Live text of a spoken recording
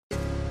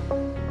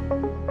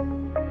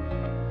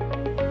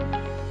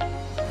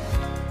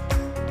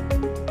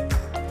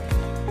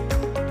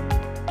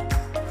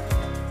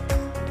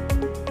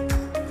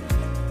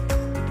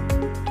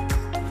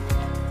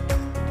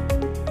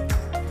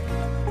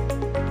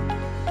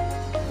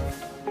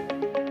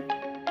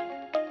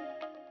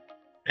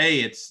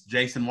Hey, it's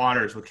Jason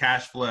Waters with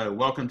Cash Flow.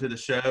 Welcome to the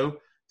show.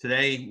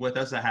 Today with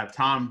us, I have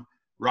Tom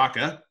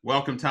Rocca.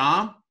 Welcome,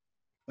 Tom.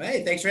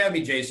 Hey, thanks for having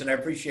me, Jason. I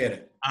appreciate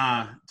it.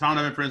 Tom and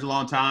I have been friends a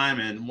long time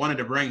and wanted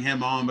to bring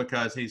him on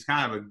because he's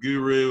kind of a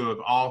guru of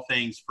all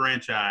things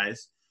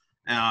franchise,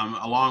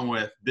 along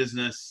with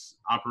business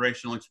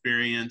operational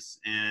experience.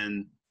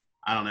 And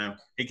I don't know,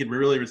 he could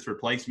really just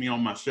replace me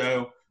on my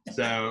show.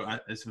 So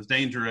this was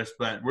dangerous,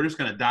 but we're just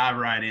going to dive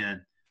right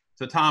in.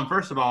 So Tom,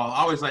 first of all,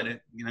 I always like to,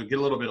 get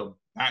a little bit of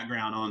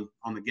background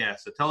on the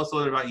guest. So tell us a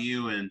little bit about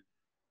you and,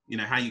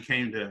 how you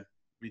came to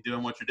be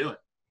doing what you're doing.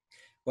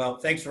 Well,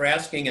 thanks for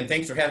asking, and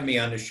thanks for having me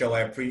on the show.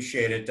 I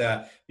appreciate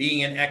it.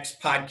 Being an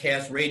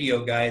ex-podcast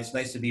radio guy, it's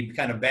nice to be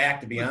kind of back,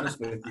 to be honest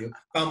with you.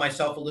 Found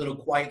myself a little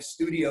quiet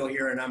studio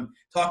here, and I'm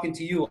talking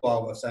to you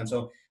all of a sudden.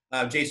 So,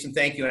 Jason,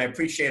 thank you, and I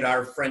appreciate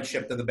our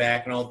friendship to the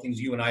back and all the things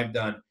you and I have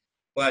done.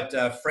 But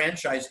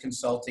franchise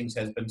consulting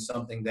has been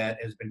something that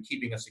has been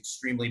keeping us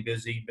extremely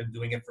busy, been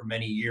doing it for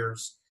many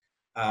years.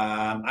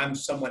 I'm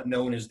somewhat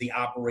known as the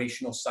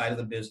operational side of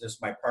the business.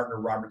 My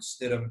partner, Robert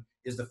Stidham,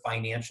 is the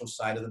financial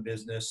side of the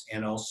business,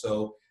 and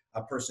also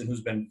a person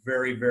who's been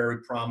very,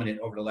 very prominent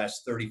over the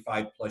last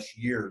 35 plus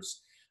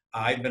years.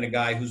 I've been a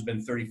guy who's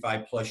been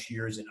 35 plus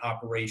years in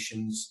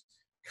operations,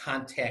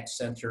 contact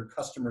center,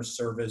 customer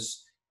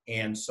service,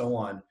 and so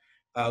on.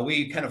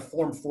 We kind of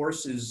formed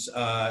forces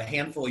a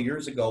handful of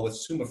years ago with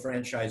Summa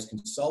Franchise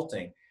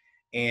Consulting.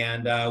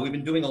 And we've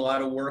been doing a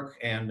lot of work,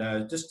 and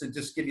just to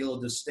give you a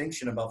little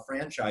distinction about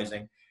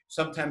franchising,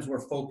 sometimes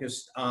we're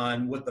focused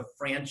on what the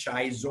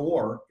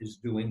franchisor is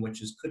doing,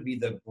 which could be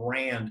the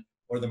brand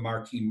or the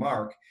marquee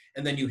mark.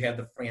 And then you have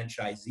the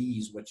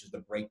franchisees, which is the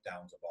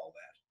breakdowns of all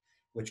that,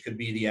 which could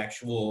be the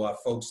actual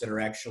folks that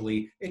are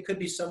actually, it could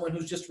be someone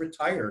who's just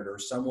retired, or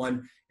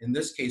someone, in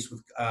this case,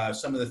 with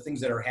some of the things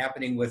that are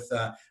happening with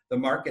the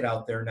market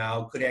out there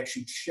now, could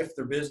actually shift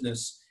their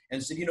business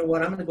and said, you know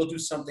what, I'm going to go do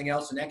something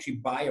else and actually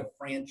buy a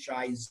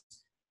franchise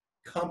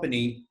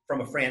company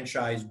from a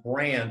franchise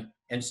brand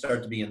and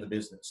start to be in the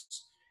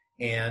business.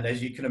 And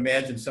as you can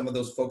imagine, some of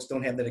those folks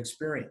don't have that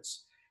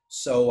experience.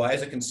 So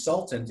as a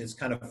consultant, it's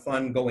kind of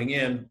fun going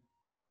in,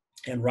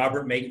 and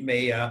Robert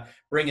may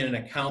bring in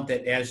an account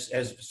that has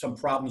some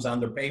problems on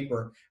their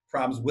paper,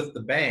 problems with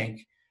the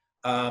bank.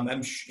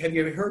 Have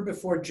you ever heard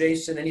before,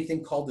 Jason,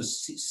 anything called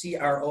the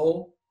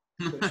CRO,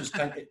 which is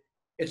kind of,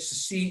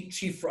 it's the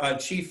chief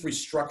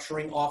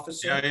restructuring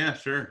officer. Yeah,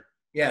 sure.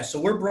 Yeah,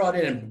 so we're brought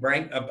in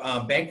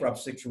bankrupt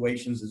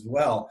situations as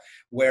well,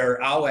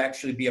 where I'll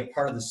actually be a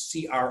part of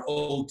the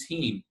CRO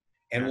team,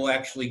 and we'll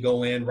actually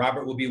go in.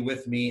 Robert will be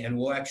with me, and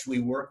we'll actually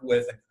work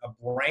with a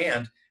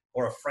brand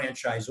or a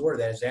franchisor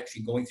that is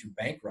actually going through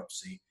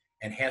bankruptcy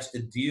and has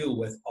to deal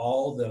with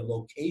all the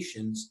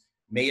locations,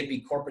 may it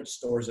be corporate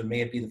stores or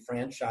may it be the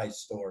franchise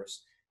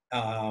stores.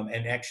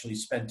 And actually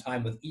spend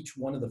time with each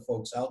one of the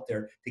folks out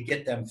there to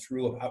get them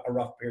through a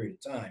rough period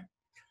of time.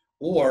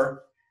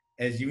 Or,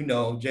 as you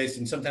know,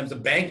 Jason, sometimes the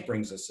bank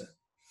brings us in.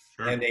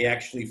 Sure. And they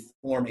actually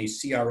form a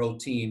CRO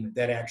team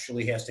that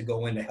actually has to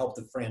go in to help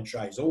the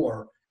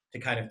franchisor to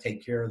kind of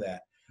take care of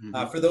that.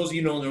 Mm-hmm. For those of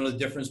you who don't know the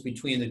difference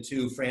between the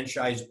two,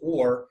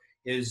 franchisor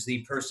is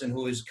the person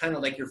who is kind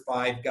of like your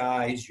Five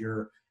Guys,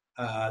 your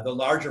the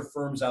larger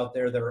firms out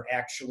there that are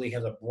actually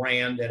has a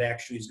brand that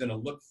actually is going to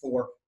look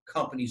for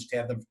companies to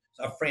have them,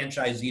 a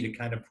franchisee to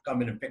kind of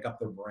come in and pick up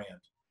their brand.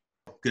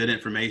 Good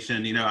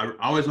information. I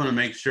always want to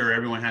make sure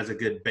everyone has a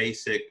good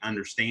basic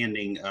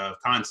understanding of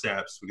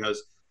concepts,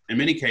 because in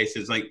many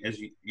cases, like as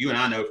you and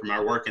I know from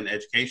our work in the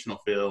educational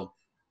field,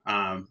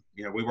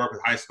 we work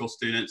with high school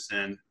students,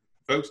 and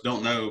folks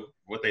don't know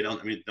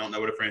don't know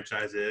what a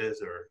franchise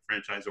is or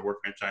franchise or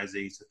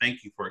franchisee. So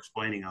thank you for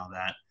explaining all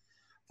that.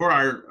 For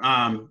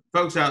our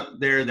folks out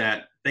there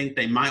that think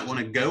they might want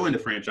to go into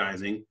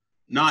franchising,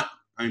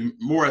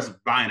 more as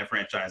buying a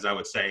franchise, I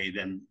would say,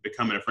 than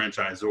becoming a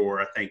franchisor.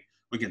 I think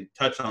we can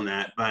touch on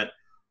that. But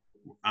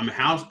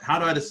how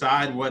do I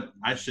decide what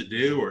I should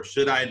do, or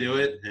should I do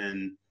it?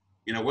 And,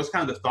 what's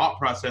kind of the thought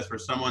process for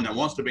someone that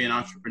wants to be an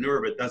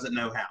entrepreneur but doesn't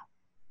know how?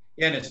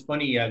 Yeah, and it's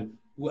funny. I'll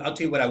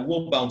tell you what, I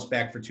will bounce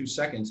back for 2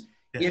 seconds.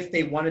 Yeah. If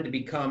they wanted to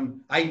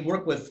become, I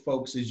work with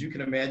folks, as you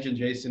can imagine,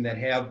 Jason, that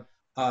have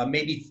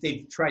maybe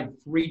they've tried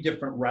 3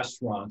 different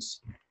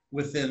restaurants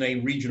within a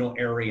regional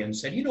area and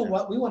said, you know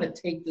what, we want to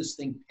take this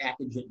thing,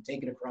 package it, and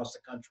take it across the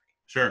country.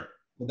 Sure.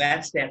 Well,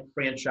 that's that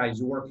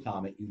franchisor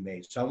comment you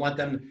made. So I want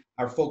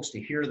our folks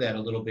to hear that a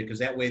little bit, because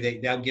that way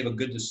they'll give a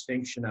good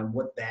distinction on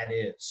what that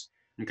is.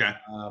 Okay.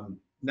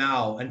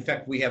 Now, in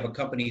fact, we have a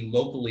company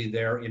locally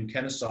there in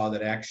Kennesaw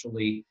that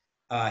actually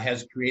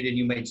has created,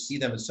 you might see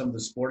them at some of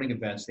the sporting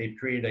events, they've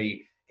created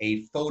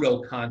a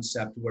photo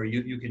concept where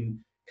you can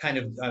kind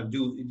of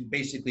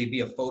basically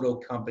be a photo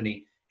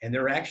company. And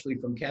they're actually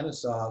from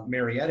Kennesaw,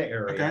 Marietta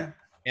area. Okay.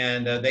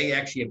 And they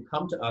actually have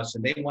come to us,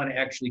 and they want to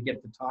actually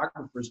get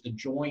photographers to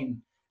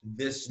join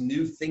this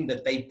new thing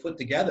that they put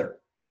together.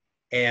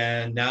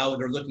 And now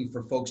they're looking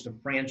for folks to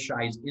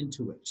franchise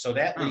into it. So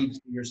that leads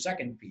to your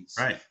second piece,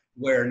 right?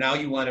 Where now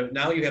you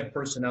have a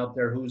person out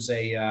there who's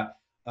a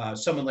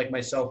someone like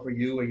myself or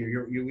you and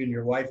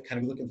your wife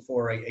kind of looking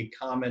for a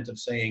comment of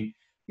saying,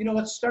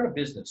 let's start a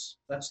business.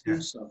 Let's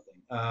do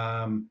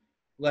something.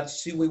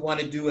 Let's see what we want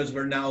to do as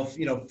we're now,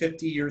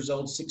 50 years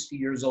old, 60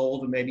 years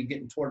old, and maybe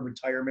getting toward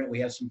retirement. We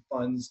have some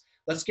funds.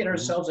 Let's get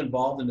ourselves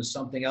involved into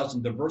something else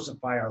and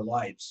diversify our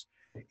lives.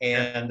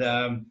 And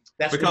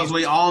that's because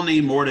we all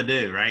need more to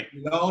do, right?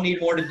 We all need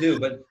more to do.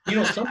 But,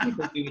 some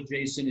people do it,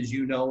 Jason, as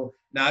you know,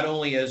 not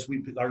only as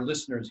our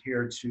listeners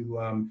here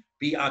to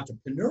be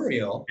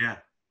entrepreneurial,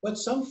 but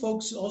some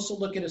folks also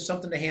look at it as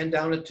something to hand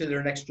down to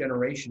their next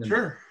generation.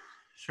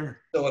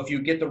 Sure. So if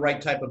you get the right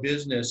type of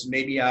business,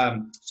 maybe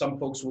some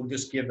folks will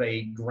just give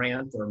a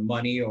grant or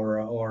money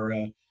or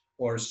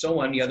so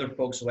on. The other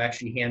folks will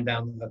actually hand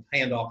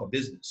off a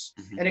business.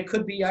 And it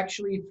could be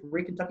actually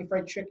 3 Kentucky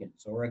Fried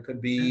Chickens, or it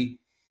could be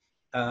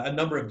a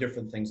number of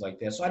different things like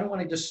that. So I don't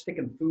want to just stick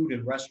in food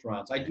and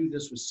restaurants. I do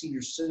this with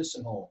senior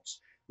citizen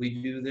homes.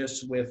 We do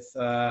this with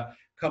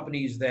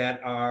companies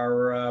that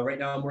are, right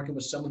now I'm working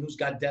with someone who's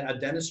got a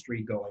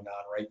dentistry going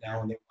on right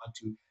now, and they want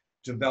to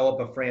develop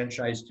a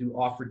franchise to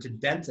offer to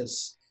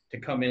dentists to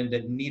come in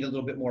that need a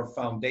little bit more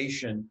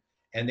foundation,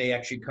 and they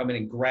actually come in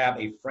and grab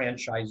a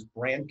franchise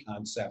brand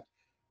concept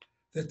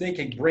that they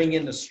can bring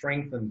in to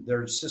strengthen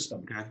their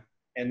system.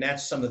 And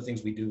that's some of the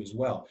things we do as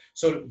well.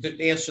 So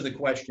the answer to the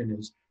question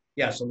is,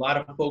 yes, a lot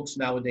of folks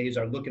nowadays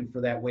are looking for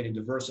that way to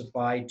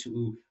diversify,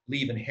 to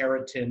leave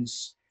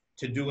inheritance,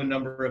 to do a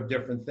number of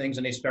different things,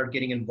 and they start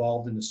getting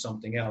involved into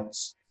something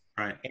else.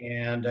 Right.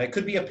 And it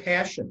could be a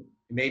passion.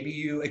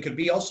 It could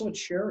be also a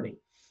charity.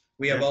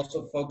 We have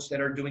also folks that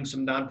are doing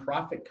some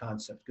nonprofit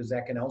concepts, because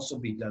that can also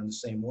be done the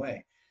same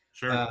way.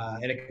 Sure.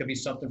 And it could be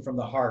something from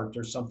the heart,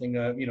 or something,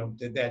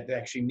 that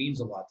actually means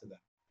a lot to them.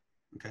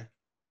 Okay,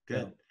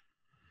 good.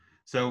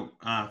 So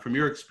from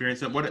your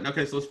experience, so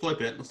let's flip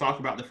it. Let's talk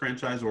about the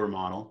franchisor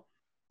model.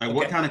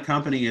 What kind of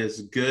company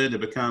is good to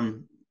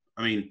become?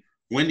 I mean,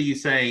 when do you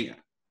say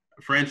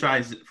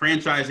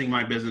franchising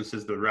my business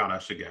is the route I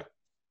should go?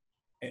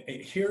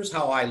 Here's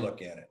how I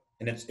look at it.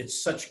 And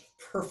it's such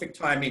perfect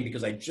timing,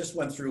 because I just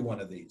went through one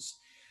of these.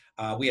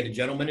 We had a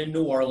gentleman in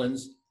New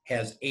Orleans,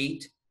 has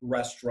 8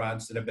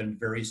 restaurants that have been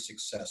very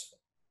successful.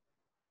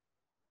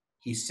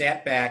 He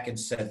sat back and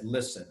said,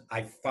 listen,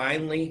 I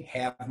finally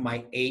have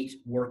my 8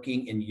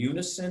 working in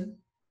unison.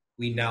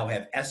 We now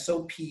have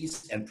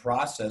SOPs and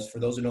process. For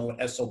those who know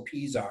what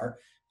SOPs are,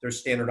 they're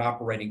standard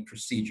operating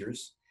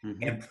procedures,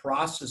 and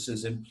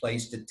processes in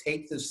place to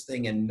take this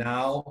thing and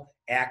now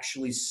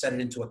actually set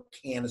it into a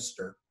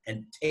canister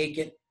and take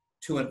it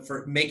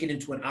make it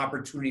into an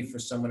opportunity for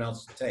someone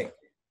else to take.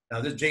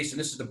 Now, Jason,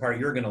 this is the part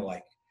you're going to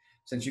like,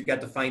 since you've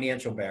got the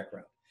financial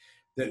background.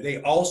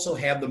 They also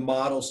have the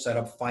model set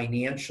up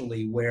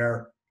financially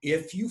where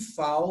if you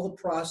follow the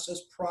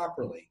process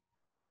properly,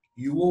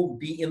 you will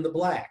be in the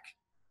black.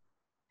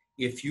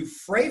 If you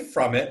fray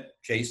from it,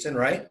 Jason,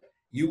 right,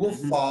 you will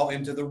fall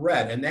into the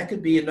red. And that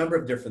could be a number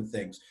of different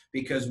things,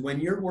 because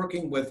when you're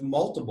working with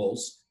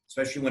multiples,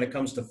 especially when it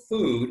comes to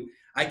food,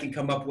 I can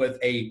come up with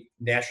a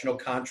national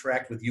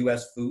contract with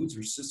US Foods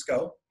or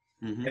Cisco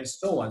and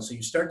so on. So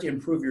you start to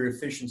improve your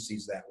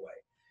efficiencies that way.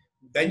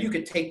 Then you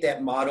could take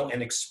that model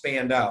and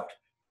expand out.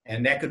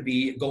 And that could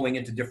be going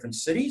into different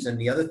cities. And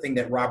the other thing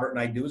that Robert and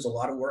I do is a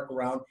lot of work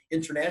around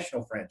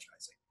international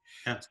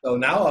franchising. So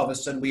now all of a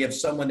sudden we have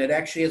someone that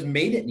actually has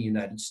made it in the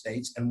United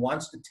States and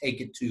wants to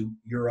take it to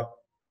Europe,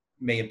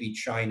 may it be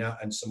China,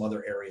 and some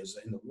other areas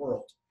in the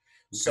world.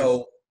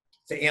 So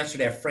to answer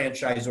that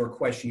franchisor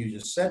question you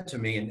just said to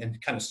me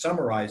and kind of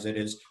summarize it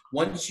is,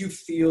 once you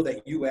feel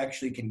that you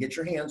actually can get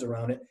your hands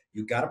around it,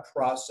 you've got a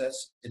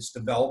process. It's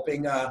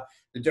developing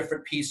the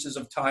different pieces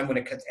of time when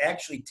it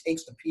actually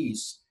takes the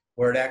piece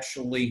where it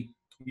actually,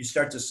 you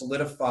start to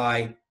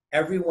solidify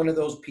every one of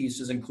those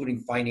pieces,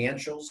 including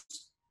financials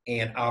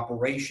and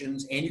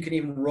operations, and you can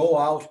even roll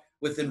out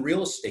within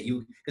real estate.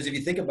 Because if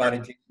you think about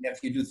it, if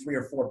you do 3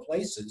 or 4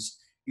 places,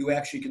 you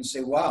actually can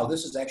say, wow,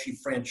 this is actually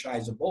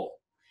franchisable.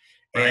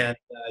 Right. And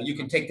you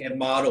can take that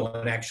model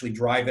and actually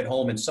drive it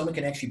home, and someone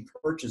can actually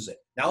purchase it.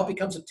 Now it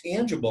becomes a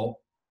tangible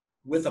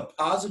with a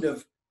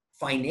positive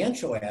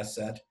financial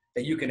asset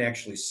that you can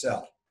actually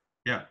sell.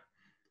 Yeah.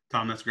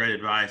 Tom, that's great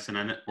advice.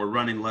 And we're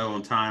running low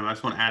on time. I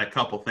just want to add a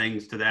couple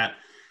things to that.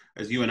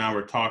 As you and I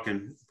were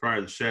talking prior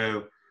to the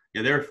show,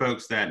 there are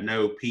folks that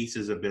know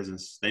pieces of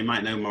business. They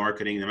might know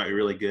marketing. They might be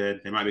really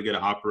good. They might be good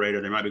at operator.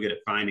 They might be good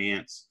at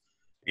finance.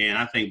 And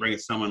I think bringing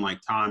someone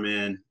like Tom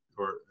in,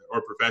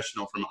 or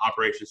professional from an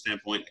operations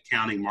standpoint,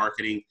 accounting,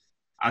 marketing.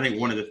 I think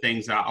one of the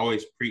things I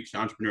always preach to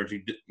entrepreneurs,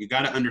 you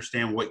got to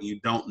understand what you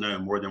don't know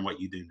more than what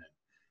you do know,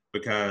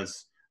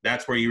 because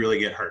that's where you really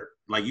get hurt.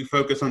 Like, you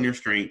focus on your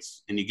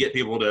strengths and you get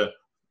people to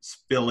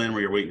spill in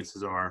where your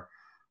weaknesses are.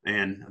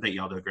 And I think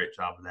y'all do a great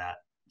job of that.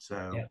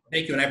 So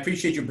thank you. And I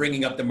appreciate you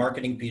bringing up the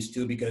marketing piece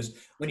too, because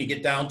when you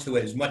get down to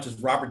it, as much as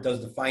Robert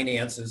does the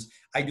finances,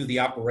 I do the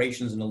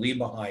operations and the lead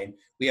behind.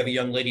 We have a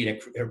young lady,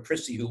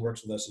 Chrissy, who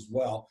works with us as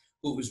well,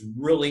 who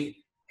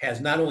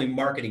has not only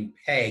marketing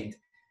pegged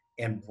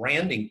and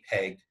branding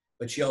pegged,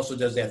 but she also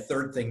does that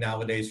third thing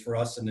nowadays for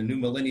us and the new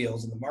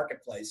millennials in the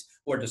marketplace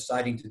who are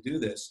deciding to do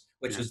this,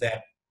 which is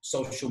that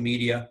social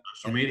media,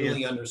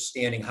 really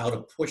understanding how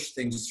to push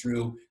things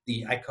through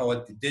I call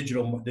it the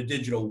digital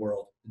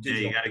world.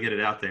 You got to get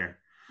it out there.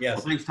 Yes.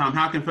 Well, thanks, Tom.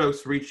 How can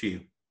folks reach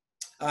you?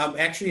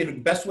 Actually, the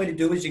best way to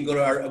do is you can go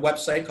to our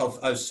website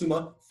called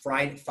Summa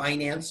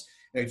Finance.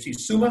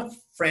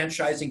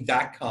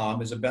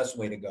 SummaFranchising.com is the best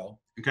way to go.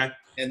 Okay.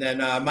 And then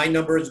my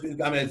number is, I'm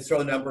going to throw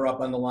the number up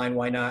on the line.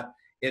 Why not?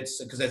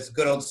 It's because it's a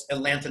good old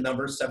Atlanta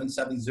number,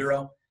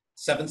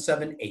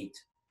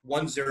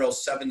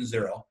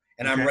 770-778-1070.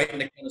 And I'm right in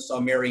the Kennesaw,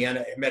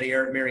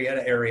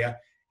 Marietta area.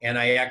 And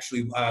I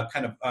actually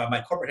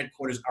my corporate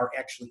headquarters are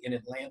actually in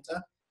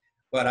Atlanta,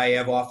 but I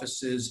have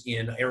offices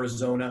in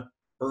Arizona,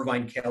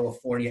 Irvine,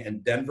 California,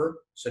 and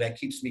Denver. So that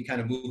keeps me kind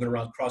of moving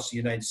around across the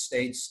United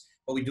States.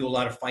 But we do a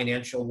lot of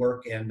financial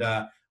work and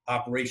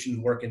operations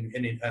work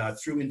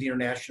through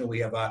International. We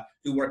have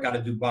do work out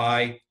of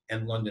Dubai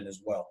and London as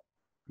well.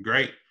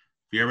 Great. If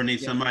you ever need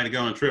somebody to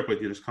go on a trip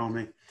with you, just call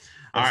me.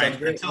 All right.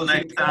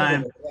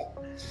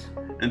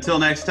 Until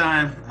next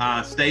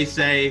time, stay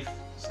safe,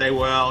 stay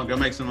well, go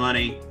make some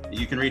money.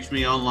 You can reach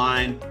me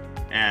online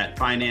at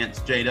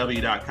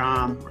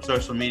financejw.com or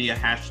social media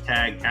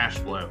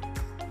 #cashflow.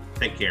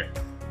 Take care.